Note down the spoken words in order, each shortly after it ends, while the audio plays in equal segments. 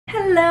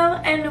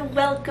Hello and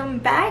welcome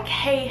back.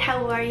 Hey,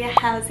 how are you?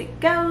 How's it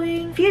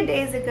going? A few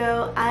days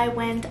ago I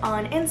went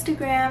on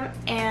Instagram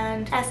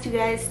and asked you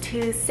guys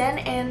to send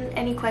in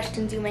any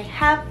questions you may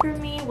have for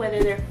me,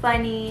 whether they're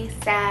funny,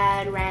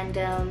 sad,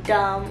 random,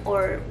 dumb,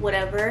 or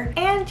whatever,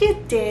 and you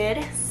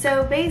did.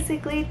 So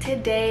basically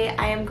today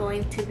I am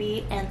going to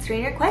be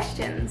answering your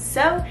questions.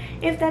 So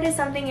if that is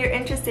something you're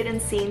interested in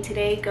seeing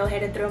today, go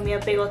ahead and throw me a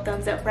big ol'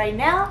 thumbs up right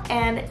now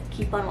and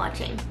keep on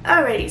watching.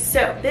 Alrighty,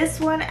 so this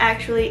one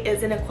actually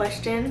isn't a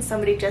question.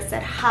 Somebody just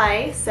said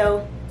hi,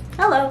 so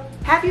hello.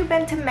 Have you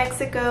been to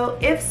Mexico?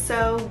 If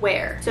so,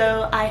 where?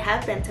 So I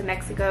have been to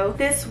Mexico.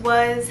 This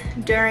was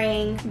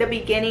during the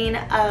beginning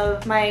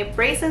of my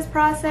braces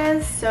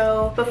process.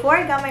 So before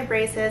I got my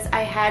braces,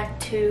 I had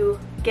to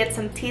get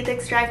some teeth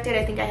extracted.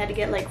 I think I had to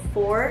get like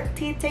 4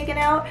 teeth taken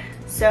out.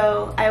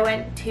 So I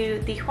went to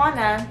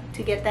Tijuana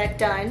to get that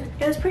done.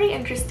 It was pretty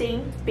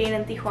interesting being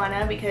in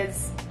Tijuana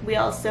because we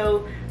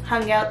also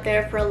hung out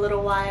there for a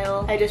little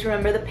while. I just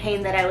remember the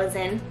pain that I was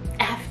in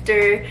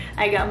after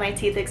I got my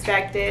teeth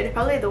extracted.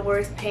 Probably the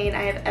worst pain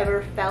I have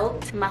ever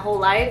felt in my whole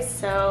life.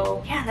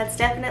 So yeah, that's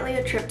definitely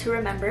a trip to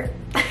remember.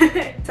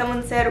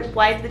 Someone said,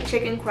 why did the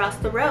chicken cross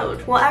the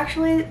road? Well,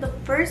 actually, the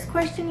first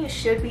question you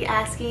should be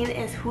asking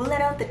is who let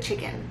out the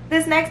chicken?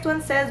 This next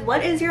one says,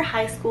 what is your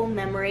high school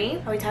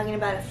memory? Are we talking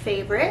about a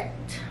favorite?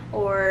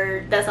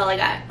 Or that's all I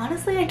got?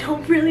 Honestly, I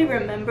don't really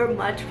remember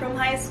much from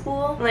high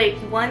school. Like,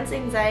 once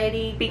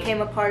anxiety became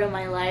a part of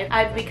my life,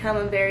 I've become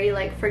a very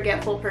like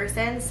forgetful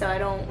person, so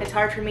it's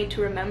hard for me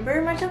to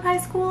remember much of high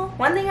school.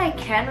 One thing I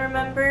can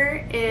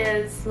remember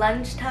is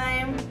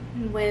lunchtime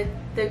with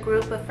the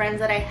group of friends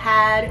that I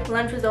had.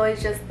 Lunch was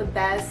always just the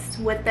best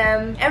with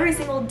them. Every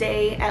single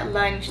day at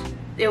lunch,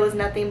 it was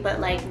nothing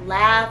but like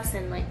laughs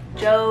and like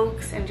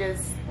jokes and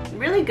just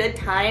really good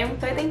time.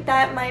 So I think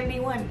that might be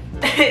one.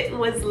 It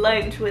was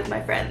lunch with my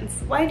friends.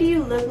 Why do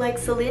you look like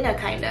Selena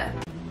kinda?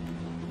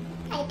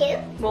 I do.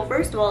 Well,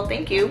 first of all,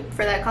 thank you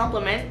for that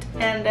compliment.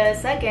 And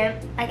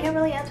second, I can't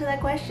really answer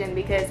that question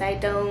because I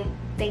don't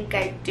think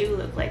I do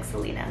look like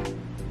Selena.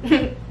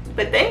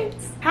 But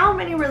thanks. How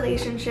many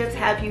relationships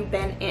have you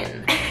been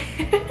in?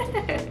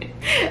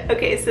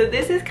 Okay, so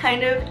this is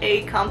kind of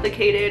a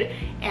complicated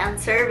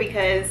answer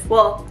because,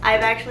 well,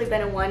 I've actually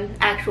been in one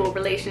actual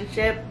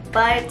relationship,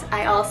 but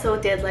I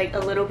also did like a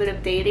little bit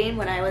of dating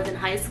when I was in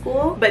high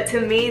school. But to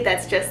me,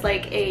 that's just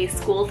like a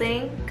school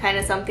thing, kind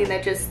of something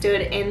that just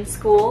stood in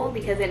school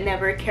because it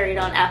never carried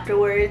on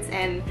afterwards,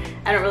 and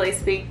I don't really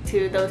speak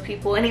to those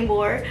people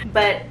anymore.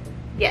 But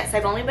yes,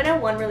 I've only been in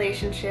one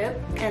relationship,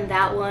 and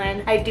that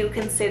one I do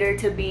consider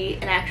to be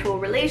an actual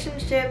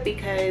relationship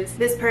because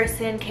this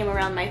person came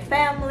around my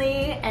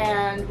family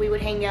and we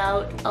would hang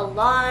out a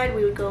lot.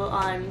 We would go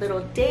on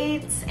little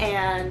dates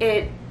and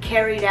it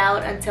carried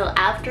out until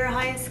after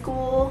high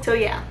school. So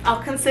yeah,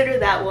 I'll consider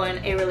that one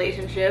a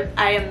relationship.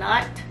 I am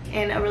not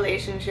in a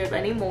relationship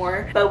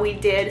anymore, but we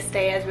did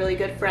stay as really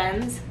good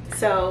friends.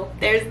 So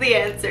there's the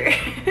answer.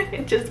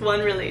 Just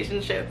one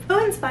relationship. Who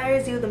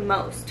inspires you the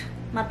most?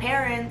 My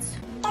parents.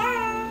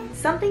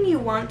 Something you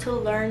want to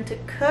learn to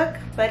cook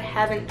but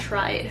haven't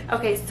tried.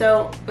 Okay,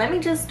 so let me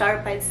just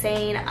start by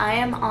saying I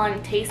am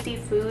on tasty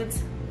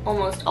foods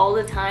almost all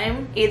the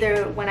time,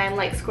 either when I'm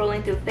like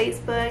scrolling through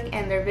Facebook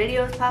and their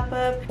videos pop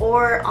up,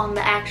 or on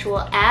the actual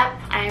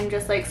app. I'm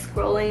just like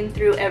scrolling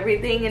through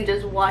everything and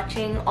just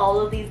watching all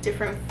of these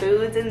different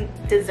foods and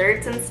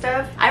desserts and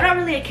stuff. I'm not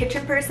really a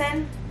kitchen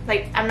person.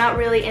 Like, I'm not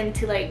really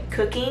into like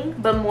cooking,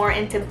 but more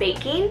into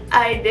baking.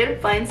 I did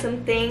find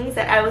some things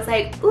that I was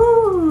like,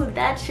 ooh,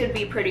 that should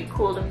be pretty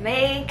cool to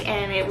make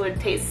and it would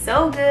taste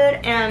so good.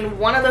 And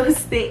one of those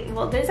things,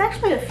 well, there's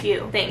actually a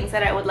few things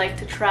that I would like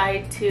to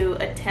try to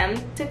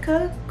attempt to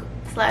cook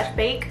 /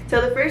 bake. So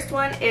the first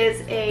one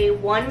is a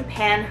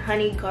 1-pan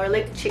honey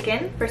garlic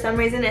chicken. For some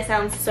reason it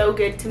sounds so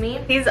good to me.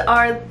 These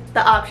are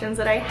the options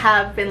that I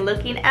have been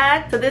looking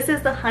at. So this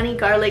is the honey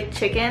garlic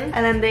chicken,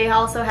 and then they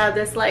also have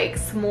this like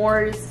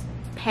s'mores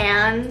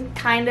pan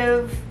kind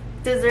of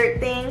dessert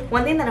thing.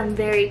 One thing that I'm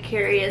very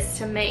curious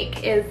to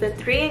make is the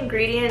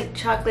 3-ingredient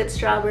chocolate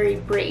strawberry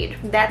braid.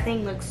 That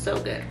thing looks so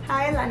good.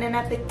 Hi, La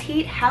Nena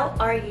Petite, how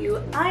are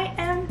you? I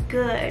am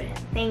good,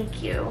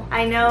 thank you.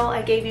 I know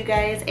I gave you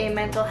guys a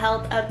mental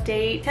health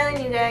update,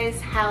 telling you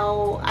guys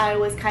how I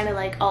was kind of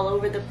like all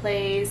over the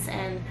place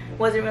and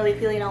wasn't really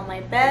feeling all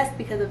my best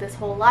because of this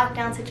whole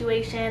lockdown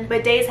situation.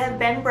 But days have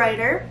been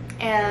brighter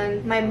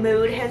and my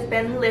mood has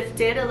been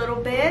lifted a little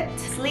bit.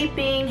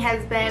 Sleeping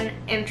has been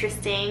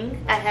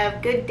interesting. I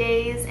have good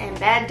days and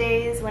bad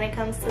days when it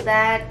comes to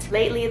that.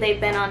 Lately they've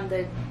been on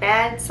the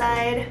bad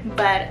side,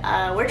 but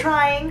we're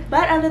trying.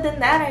 But other than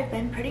that, I've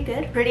been pretty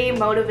good. Pretty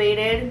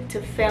motivated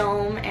to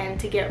film and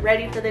to get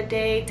ready for the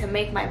day, to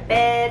make my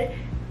bed,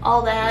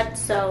 all that.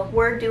 So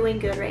we're doing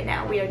good right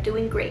now. We are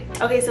doing great.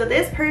 Okay, so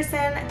this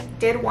person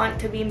did want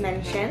to be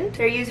mentioned.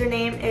 Their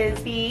username is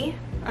B_zlot_.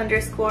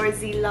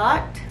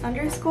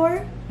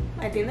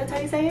 I think that's how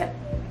you say it.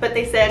 But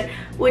they said,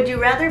 would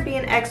you rather be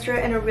an extra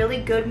in a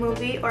really good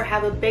movie or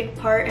have a big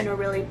part in a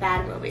really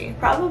bad movie?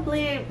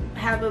 Probably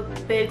have a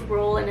big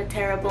role in a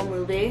terrible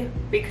movie,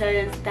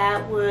 because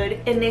that would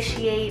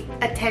initiate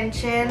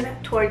attention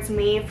towards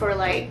me for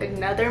like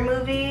another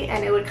movie,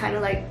 and it would kind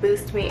of like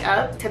boost me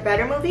up to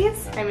better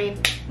movies. I mean,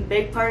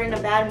 big part in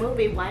a bad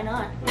movie, why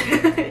not?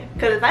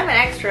 Because if I'm an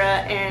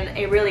extra in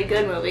a really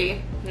good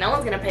movie, no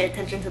one's gonna pay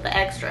attention to the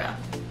extra.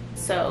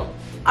 So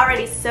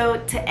alrighty,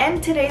 so to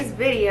end today's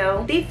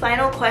video, the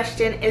final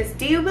question is,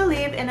 do you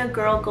believe in a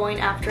girl going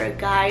after a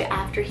guy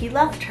after he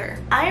left her?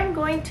 I am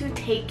going to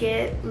take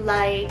it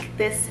like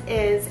this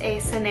is a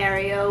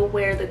scenario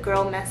where the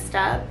girl messed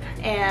up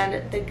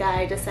and the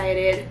guy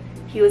decided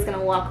he was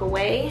gonna walk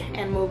away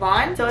and move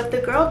on. So if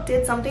the girl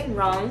did something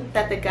wrong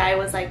that the guy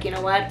was like, you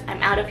know what,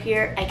 I'm out of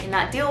here, I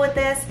cannot deal with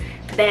this,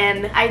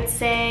 then I'd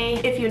say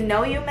if you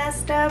know you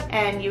messed up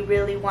and you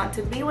really want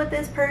to be with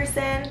this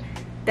person,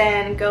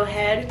 then go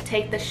ahead,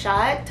 take the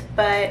shot.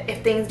 But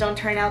if things don't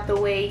turn out the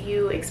way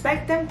you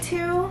expect them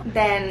to,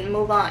 then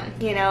move on.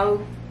 You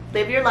know,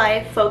 live your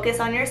life, focus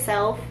on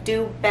yourself,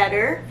 do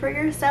better for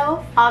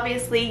yourself.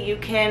 Obviously, you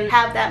can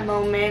have that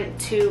moment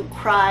to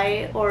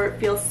cry or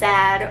feel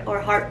sad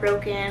or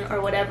heartbroken or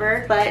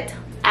whatever, but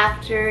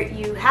after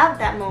you have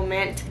that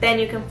moment, then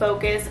you can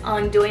focus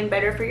on doing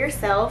better for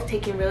yourself,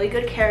 taking really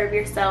good care of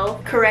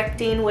yourself,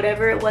 correcting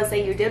whatever it was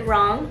that you did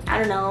wrong. I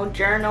don't know,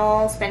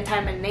 journal, spend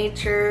time in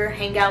nature,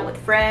 hang out with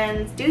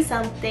friends, do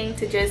something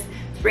to just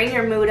bring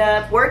your mood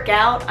up, work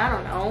out, I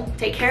don't know,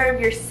 take care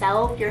of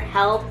yourself, your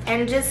health,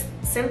 and just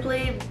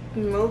simply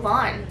move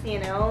on, you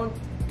know.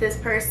 This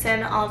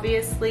person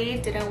obviously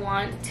didn't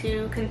want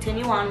to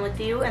continue on with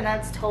you, and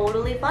that's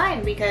totally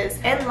fine, because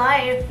in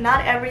life,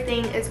 not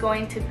everything is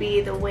going to be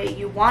the way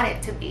you want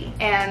it to be.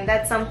 And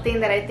that's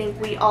something that I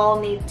think we all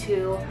need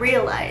to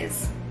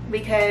realize,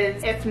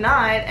 because if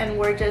not, and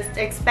we're just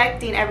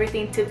expecting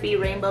everything to be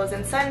rainbows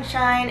and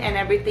sunshine and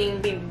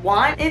everything we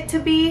want it to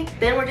be,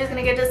 then we're just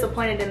gonna get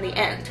disappointed in the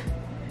end.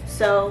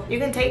 So you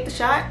can take the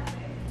shot.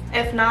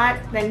 If not,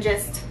 then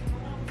just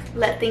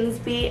let things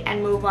be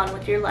and move on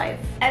with your life.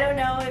 I don't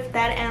know if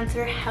that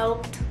answer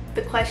helped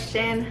the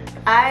question.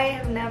 I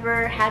have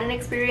never had an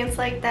experience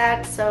like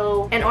that,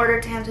 so in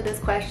order to answer this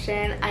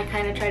question, I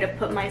kind of try to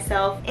put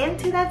myself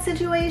into that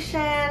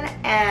situation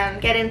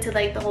and get into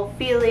like the whole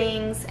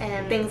feelings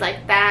and things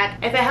like that.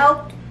 If it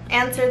helped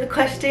answer the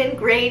question,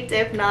 great.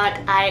 If not,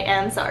 I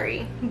am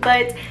sorry.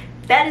 But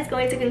that is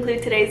going to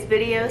conclude today's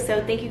video,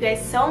 so thank you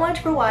guys so much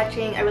for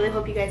watching. I really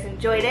hope you guys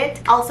enjoyed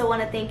it. Also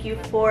want to thank you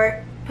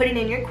for putting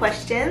in your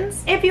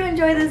questions. If you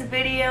enjoyed this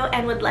video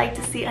and would like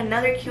to see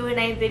another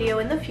Q&A video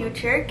in the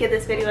future, give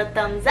this video a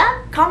thumbs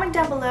up. Comment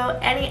down below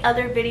any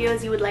other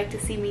videos you would like to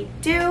see me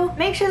do.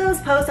 Make sure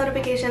those post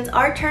notifications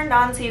are turned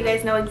on so you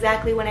guys know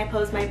exactly when I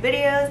post my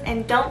videos.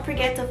 And don't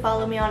forget to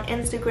follow me on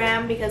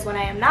Instagram, because when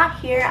I am not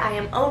here, I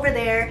am over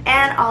there.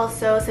 And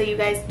also so you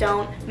guys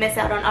don't miss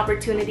out on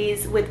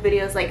opportunities with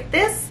videos like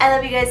this. I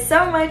love you guys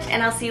so much,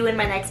 and I'll see you in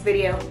my next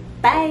video.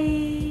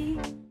 Bye!